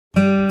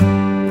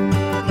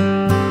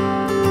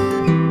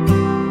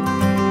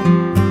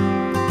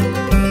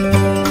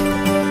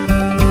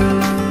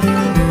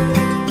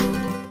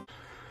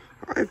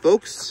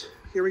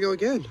we go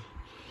again.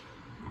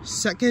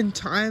 Second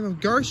time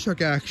of garbage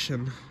truck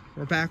action.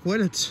 We're back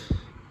with it.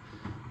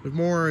 With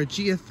more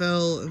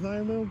GFL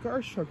environmental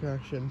garbage truck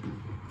action.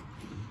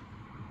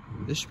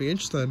 This should be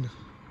interesting.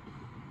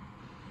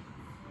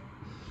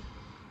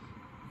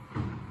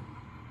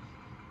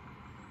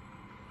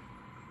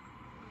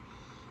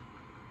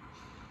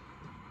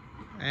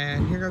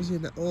 And here comes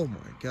the, oh my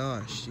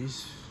gosh,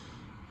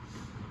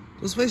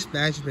 those waste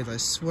management bins, I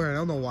swear, I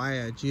don't know why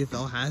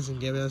GFL hasn't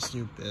given us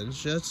new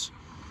bins yet.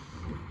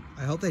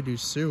 I hope they do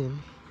soon.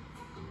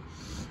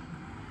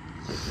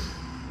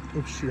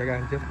 Oops, shoot, I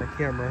gotta adjust my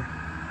camera.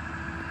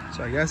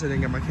 So I guess I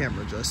didn't get my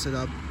camera adjusted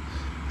up.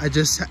 It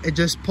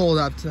just pulled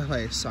up to the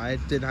place, so I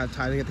didn't have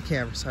time to get the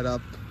camera set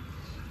up.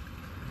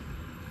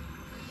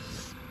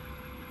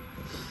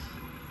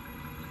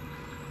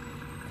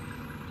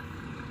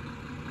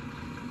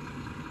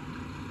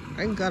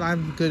 Thank God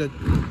I'm good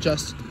at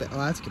adjusting the bit. Oh,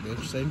 that's gonna be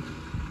interesting.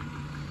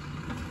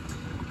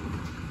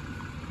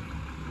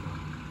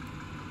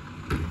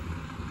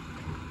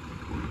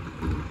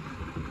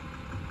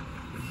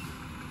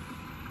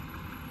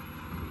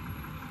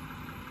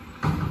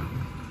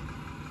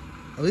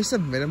 At least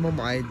at minimum,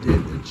 I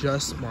did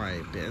adjust my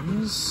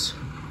bins,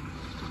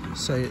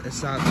 so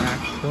it's not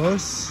that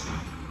close.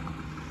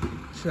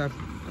 Should have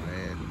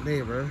my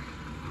neighbor.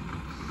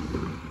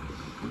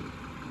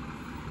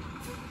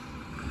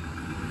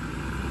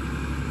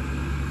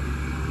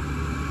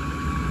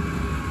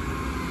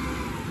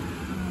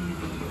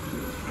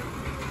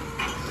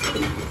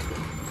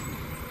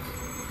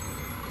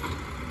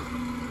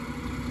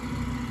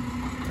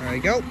 There we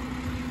go.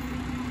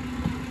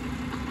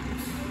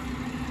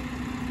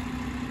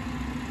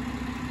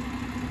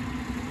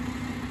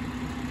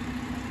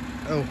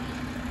 Oh.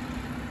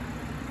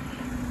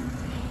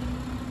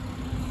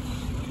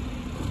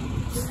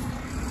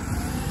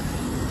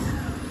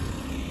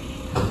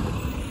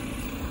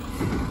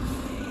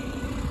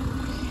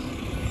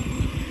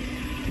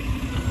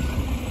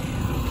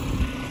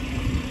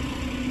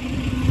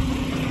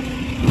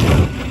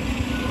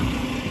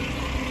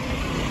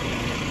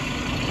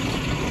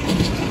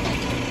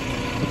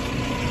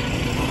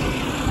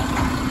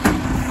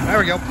 There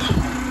we go.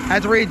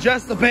 Had to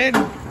readjust the bin.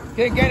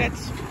 Can't get it.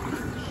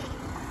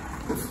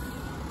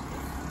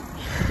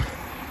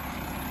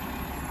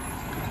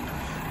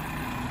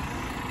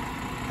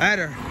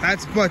 Better.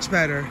 That's much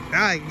better.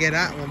 Now I can get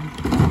that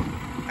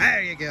one.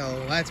 There you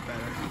go. That's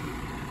better.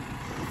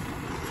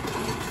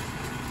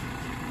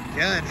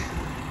 Good.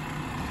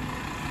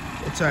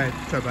 It's alright.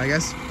 But I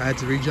guess I had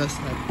to readjust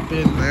that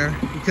bin there.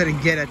 You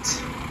couldn't get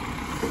it.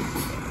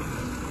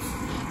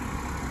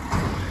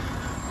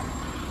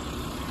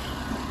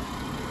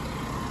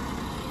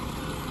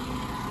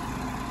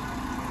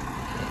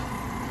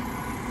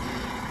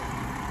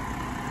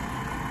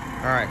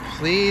 Alright,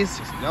 please,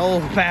 just no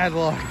bad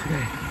luck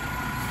today.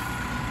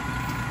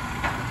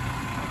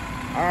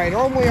 Alright,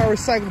 normally our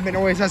recycling bin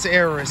always has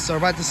errors, so we're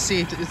about to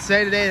see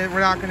today that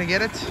we're not gonna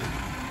get it.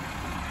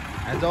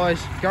 As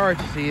always,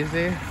 garbage is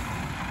easy.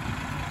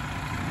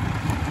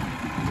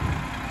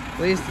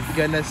 Please, to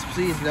goodness,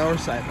 please, no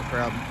recycling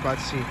problem. About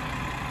to see.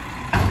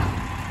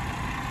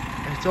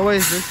 It's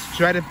always this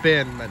dreaded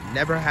bin that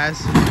never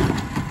has.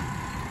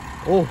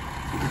 Oh.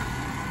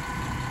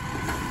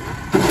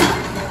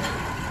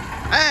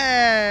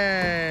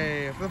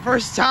 Hey! For the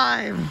first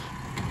time,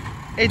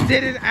 it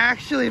didn't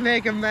actually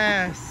make a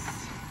mess.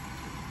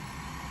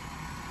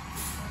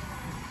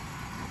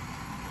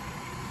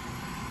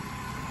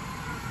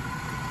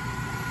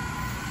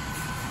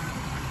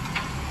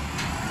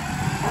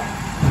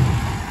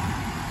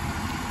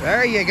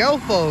 There you go,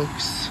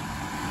 folks.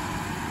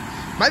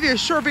 Might be a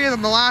short video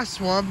than the last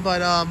one,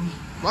 but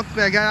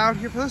luckily I got out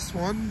here for this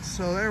one,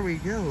 so there we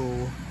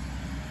go.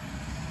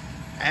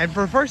 And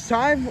for the first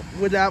time,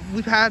 we've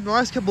had in the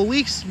last couple of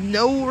weeks,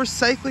 no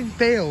recycling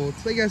failed.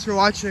 Thank you guys for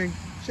watching.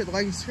 Share the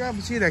like and subscribe.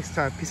 We'll see you next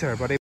time. Peace out,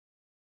 everybody.